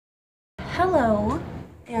Hello,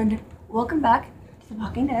 and welcome back to The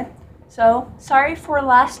Walking Dead. So, sorry for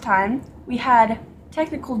last time. We had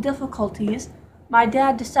technical difficulties. My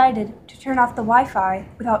dad decided to turn off the Wi-Fi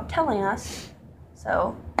without telling us.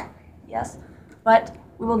 So, yes. But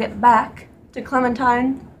we will get back to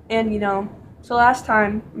Clementine, and so last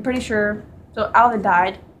time, I'm pretty sure, so Alvin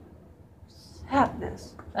died.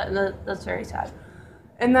 Sadness. That's very sad.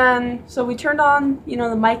 And then, so we turned on,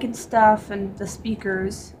 the mic and stuff and the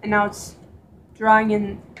speakers, and now it's drawing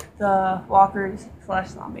in the walkers /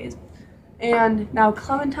 zombies. And now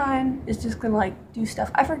Clementine is just gonna do stuff.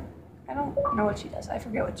 I don't know what she does. I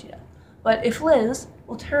forget what she does. But if Liz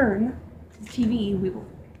will turn to the TV, we will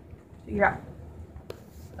figure out.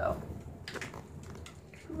 So.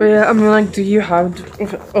 But yeah, I mean, do you have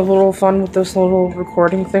a little fun with this little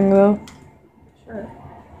recording thing though? Sure.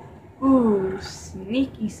 Ooh,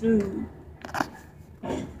 sneaky smooth.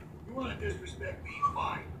 You want to disrespect me,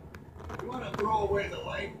 fine. You want to throw away the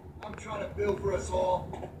light I'm trying to build for us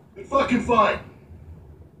all, then fucking fine.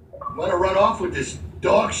 You want to run off with this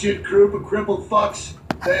dog shit group of crippled fucks,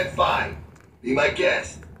 then fine. Be my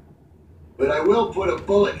guest. But I will put a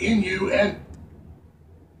bullet in you and...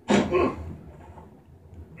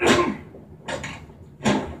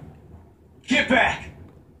 Get back!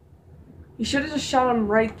 You should have just shot him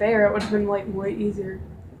right there. It would have been way easier.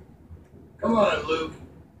 Come on, Luke.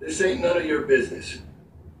 This ain't none of your business.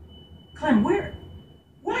 Clem,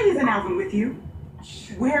 why isn't Alvin with you?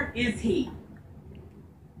 Where is he?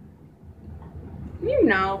 You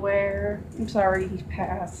know where. I'm sorry, he's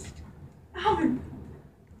passed. Alvin!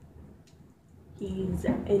 He's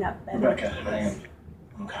in a better Rebecca, place.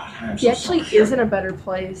 Oh God, I'm He actually is in a better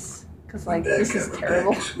place. Because, this is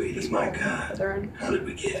terrible. Sweetie, my God. How did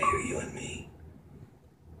we get here, you and me?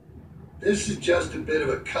 This is just a bit of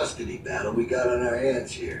a custody battle we got on our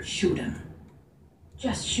hands here. Shoot him.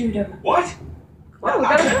 Just shoot him. What? Well, we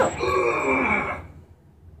gotta go.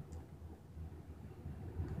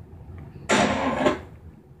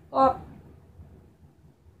 Oh.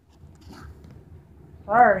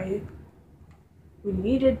 Sorry. We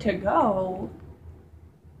needed to go.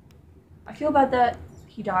 I feel bad that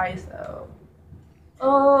he dies, though.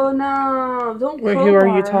 Oh, no. Don't Wait, crowbar. who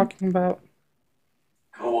are you talking about?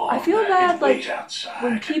 Go on, I feel bad, outside.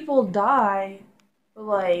 when people die, but,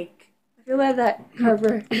 I feel bad that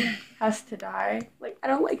Carver has to die. I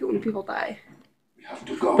don't like it when people die. We have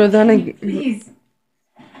to go. But then, Please.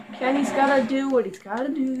 Kenny's gotta do what he's gotta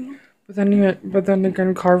do. but then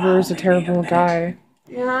again, Carver is a terrible guy.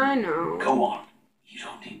 Yeah, I know. Go on. You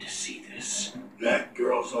don't need to see this. That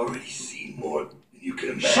girl's already seen more than you can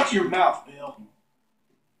imagine. Shut your mouth, Bill.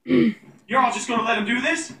 You're all just gonna let him do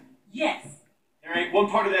this? Yes. There ain't one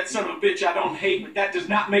part of that son of a bitch I don't hate, but that does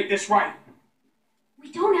not make this right.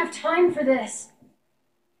 We don't have time for this.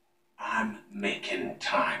 I'm making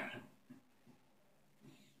time.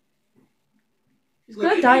 He's Look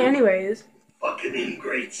gonna at die you. anyways. Fucking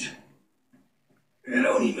ingrates. I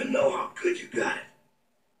don't even know how good you got it.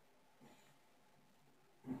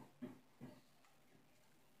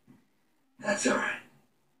 That's alright.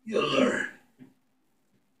 You'll learn.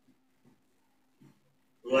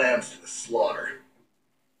 Lambs to the slaughter.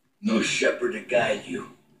 No shepherd to guide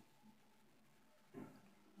you.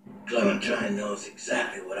 Clementine knows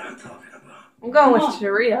exactly what I'm talking about. I'm going with Come on.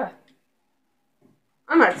 Sharia.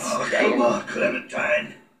 I'm not Oh, staying. come on,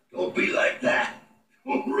 Clementine. Don't be like that.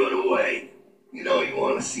 Don't run away. You know you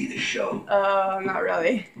want to see the show. Not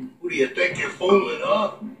really. Who do you think you're fooling,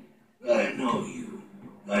 huh? I know you.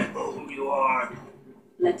 I know who you are.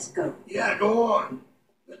 Let's go. Yeah, go on.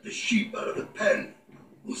 Let the sheep out of the pen.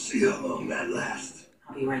 We'll see how long that lasts.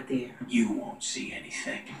 I'll be right there. You won't see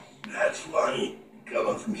anything. That's funny.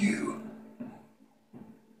 Coming from you.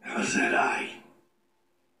 How's that eye?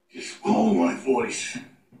 Just follow my voice.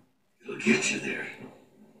 It'll get you there.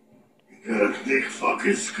 You got a big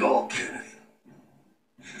fucking skull, Kenneth.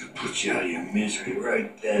 Should've put you out of your misery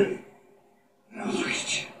right then. Now look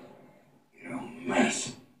at you. You're a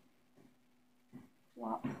mess.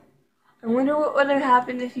 Wow. I wonder what would have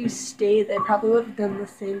happened if you stayed. They probably would have done the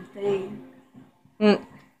same thing. Mm.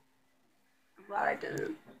 I'm glad I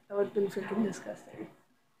didn't. That would have been freaking disgusting.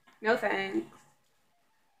 No thanks.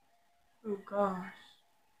 Oh gosh.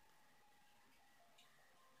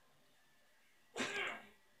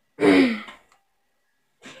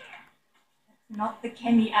 Not the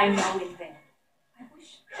Kenny I know in there. I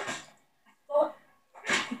thought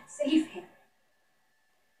I could save him.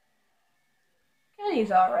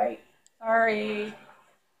 Kenny's alright. Sorry.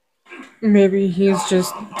 Maybe he's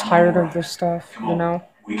just tired of this stuff, Come you on. know?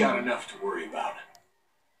 We got enough to worry about.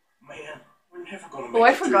 Man, we're never gonna make Oh,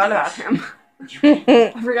 I it through forgot about this. him.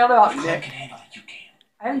 I forgot about Clem Nick. can handle it, you can't.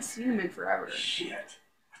 I haven't seen him in forever. Shit.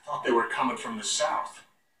 I thought they were coming from the south.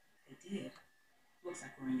 They did. Looks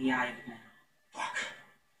like we're in the eye of it now. Fuck.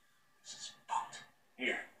 This is fucked.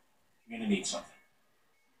 Here. You're gonna need something.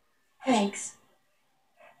 Thanks.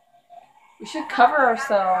 We should cover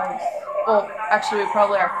ourselves. Well, actually, we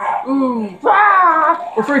probably are. Ooh.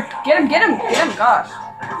 Ah! We're free. Get him, get him, get him. Gosh.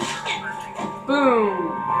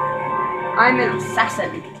 Boom. I'm an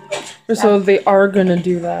assassin. So they are gonna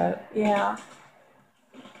do that. Yeah.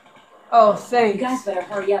 Oh, You thanks. guys better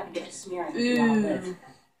hurry up and get to smearing if you want to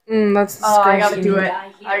live. That's Oh, I gotta disgusting. do it.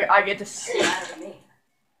 Die here. I get to Doesn't matter to me.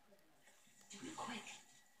 Do it quick.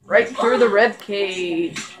 right through the rib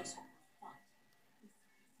cage.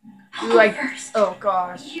 You like? First. Oh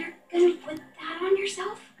gosh. You're gonna put that on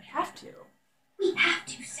yourself? I have to. We have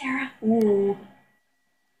to, Sarah. Ooh.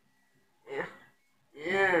 Yeah.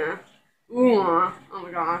 Yeah. Ooh. Oh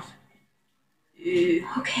my gosh. Ew.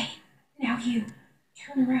 Okay, now you.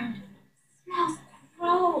 Turn around. Smells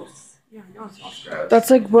gross. Yeah, I know it smells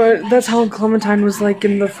gross. That's how Clementine was like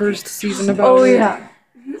in the first season about Oh it. yeah.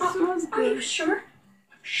 It smells Are you good. sure?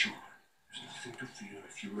 I'm sure there's nothing to fear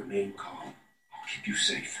if you remain calm. I'll keep you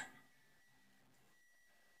safe.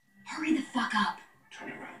 Hurry the fuck up. Turn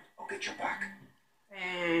around. I'll get your back.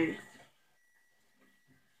 Thanks.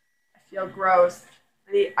 I feel gross.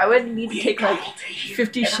 I would need to take like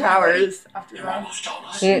 50 showers after They're that. almost all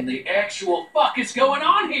us. What the actual fuck is going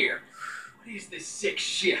on here? What is this sick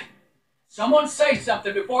shit? Someone say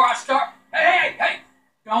something before I start. Hey!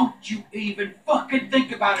 Don't you even fucking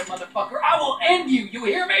think about it, motherfucker. I will end you. You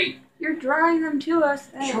hear me? You're drawing them to us.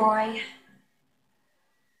 Thanks.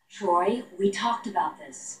 Troy, we talked about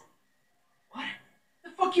this. What the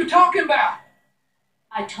fuck you talking about?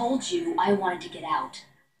 I told you I wanted to get out.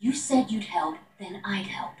 You said you'd help, then I'd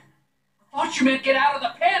help. I thought you meant get out of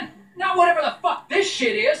the pen, not whatever the fuck this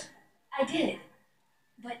shit is. I did.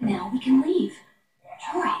 But now we can leave.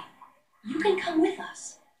 Troy, you can come with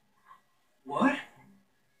us. What?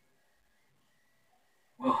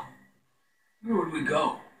 Well, where would we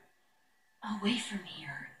go? Away from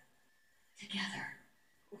here. Together.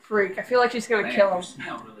 Freak. I feel like she's gonna Man, kill you him.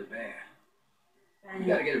 smell really bad. We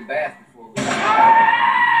gotta get a bath before we.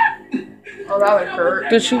 Oh, that would hurt.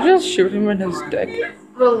 Did she just shoot him in his dick?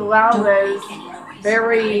 Well, wow, that Don't is make any noise,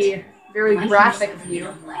 very, alright? very Might hear graphic of something you.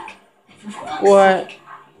 don't like. And for fuck's What? sake,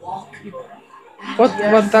 walk.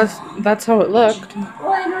 What? That's how it looked.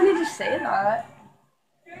 Well, I don't need to say that.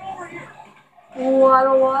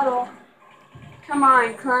 Waddle, waddle. Come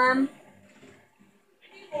on, Clem.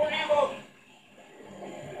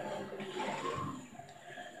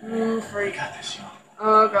 Freak. Got this, y'all.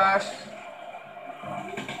 Oh gosh.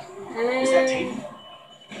 Is that tape?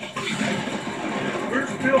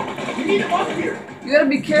 Where's Bill? We need him up here. You gotta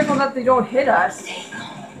be careful that they don't hit us. It'll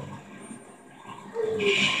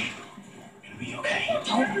be okay.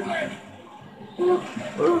 Don't run.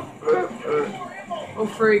 Oh,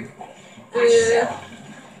 freak.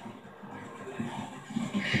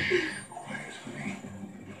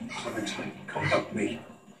 Clementine, come help me.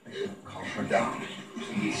 Calm her down.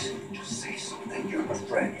 Please, just say something. You're my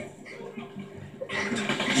friend.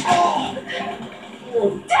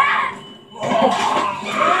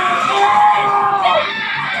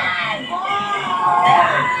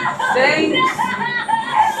 Thanks,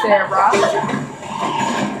 Sarah.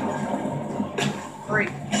 Freak.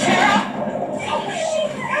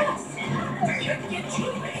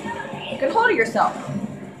 Get a hold of yourself.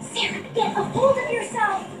 Sarah, get a hold of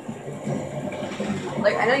yourself.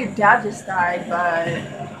 Like, I know your dad just died, but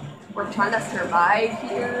we're trying to survive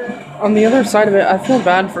here. On the other side of it, I feel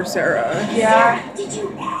bad for Sarah. Yeah. Did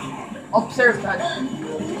you? Oh, Sarah's dead.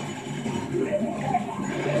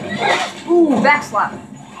 Ooh, backslap.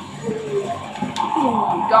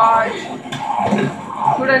 Ooh, dodge.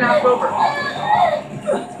 Who did I knock over?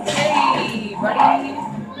 Hey, buddy.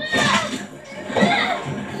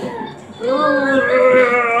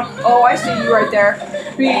 Oh, I see you right there.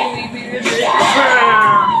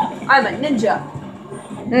 I'm a ninja.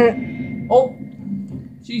 Oh,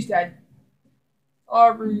 she's dead.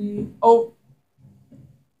 Sorry. Oh,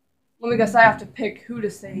 let me guess. I have to pick who to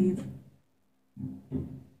save.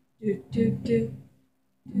 Do do do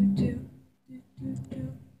do do do do do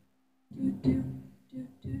do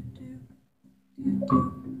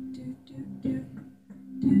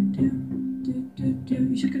do do do.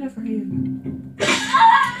 You should get off her hand.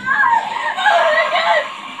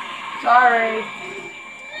 Sorry.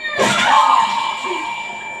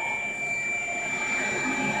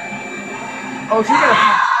 Oh, she's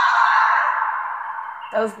gonna.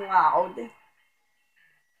 That was loud.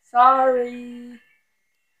 Sorry.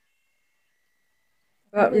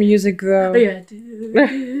 That music though. Oh, yeah.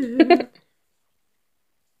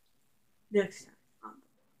 Next time.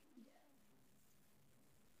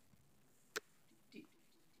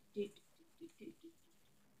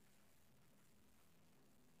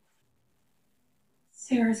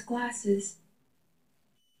 Sarah's glasses.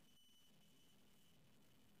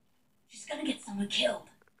 She's gonna get someone killed.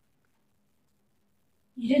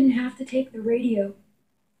 You didn't have to take the radio.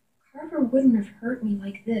 Carver wouldn't have hurt me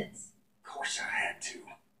like this. Of course I had to.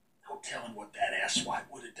 No telling what that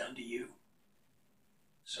asswipe would have done to you.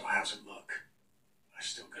 So how's it look? Am I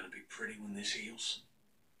still gonna be pretty when this heals?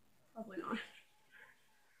 Probably not.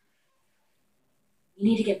 You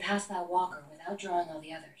need to get past that walker without drawing all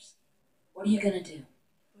the others. What are you gonna do?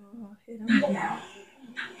 Oh, hit him. Now.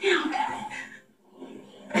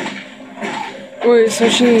 Wait, so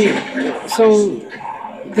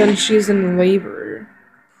then she's in labor.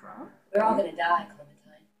 We're all gonna die,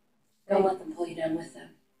 Clementine. Don't let them pull you down with them.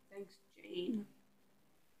 Thanks, Jane.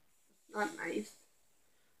 Not nice.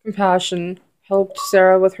 Compassion helped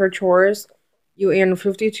Sarah with her chores. You and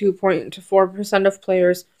 52.4% of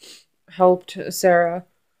players helped Sarah.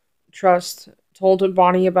 Trust told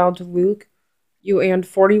Bonnie about Luke. You and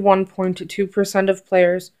 41.2% of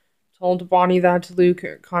players told Bonnie that Luke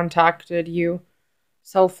contacted you.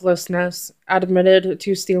 Selflessness admitted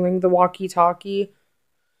to stealing the walkie-talkie.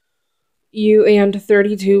 You and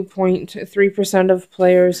 32.3% of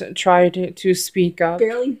players tried to speak up.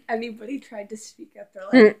 Barely anybody tried to speak up.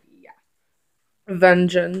 They're like, yeah.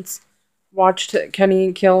 Vengeance watched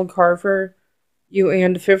Kenny kill Carver. You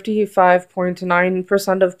and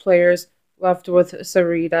 55.9% of players left with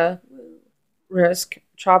Sarita. Risk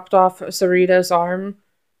chopped off Sarita's arm.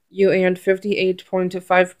 You and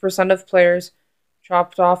 58.5% of players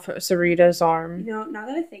chopped off Sarita's arm. You know, now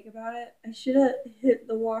that I think about it, I should have hit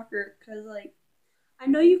the walker, because, like, I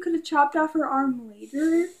know you could have chopped off her arm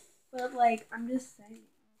later, but, like, I'm just saying.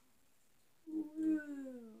 Woo.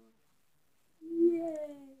 Yay.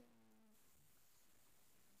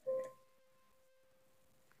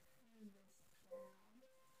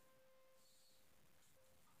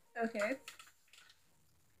 Okay.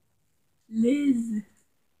 Liz.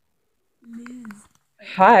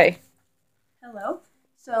 Hi. Hello.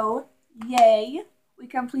 So, yay. We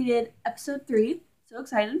completed episode 3. So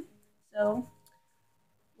excited. So,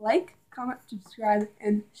 like, comment, subscribe,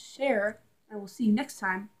 and share. And we'll see you next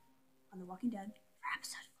time on The Walking Dead for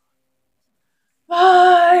episode 4.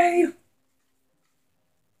 Bye!